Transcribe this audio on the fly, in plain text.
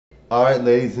Alright,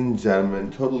 ladies and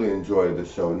gentlemen, totally enjoyed the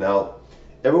show. Now,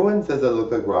 everyone says I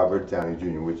look like Robert Downey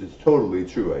Jr., which is totally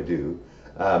true, I do.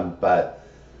 Um, but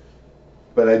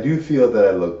but I do feel that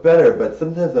I look better, but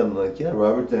sometimes I'm like, yeah,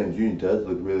 Robert Downey Jr. does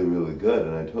look really, really good,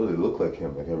 and I totally look like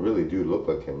him. Like, I really do look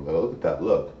like him. Like, look at that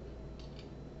look.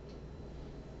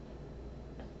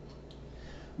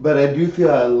 But I do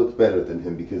feel I look better than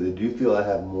him because I do feel I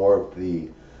have more of the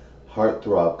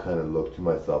heartthrob kind of look to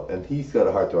myself. And he's got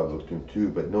a heartthrob look to him too,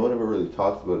 but no one ever really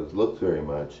talks about his looks very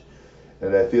much.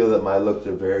 And I feel that my looks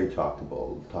are very talkative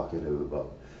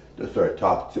about,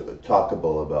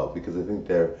 talkable about because I think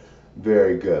they're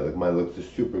very good. Like my looks are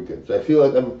super good. So I feel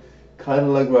like I'm kind of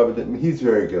like Robert. I mean, he's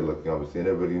very good looking, obviously, and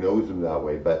everybody knows him that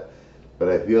way. But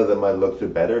I feel that my looks are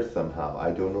better somehow.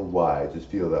 I don't know why. I just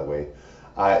feel that way.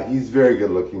 He's very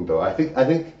good looking though. I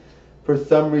think for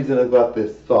some reason I've got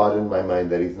this thought in my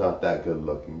mind that he's not that good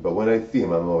looking. But when I see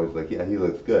him, I'm always like, yeah, he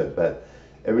looks good. But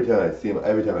every time I see him,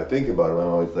 every time I think about him, I'm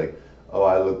always like, oh,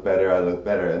 I look better, I look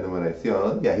better. And then when I see him,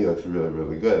 I'm like, yeah, he looks really,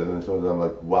 really good. And then sometimes I'm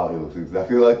like, wow, he looks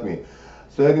exactly like me.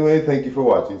 So anyway, thank you for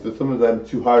watching. So sometimes I'm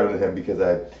too hard on him because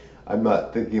I'm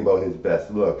not thinking about his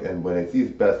best look. And when I see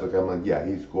his best look, I'm like, yeah,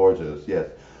 he's gorgeous, yes.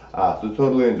 So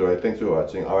totally enjoy it. Thanks for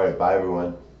watching. All right, bye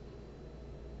everyone.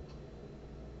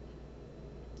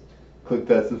 Click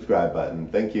that subscribe button.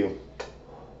 Thank you.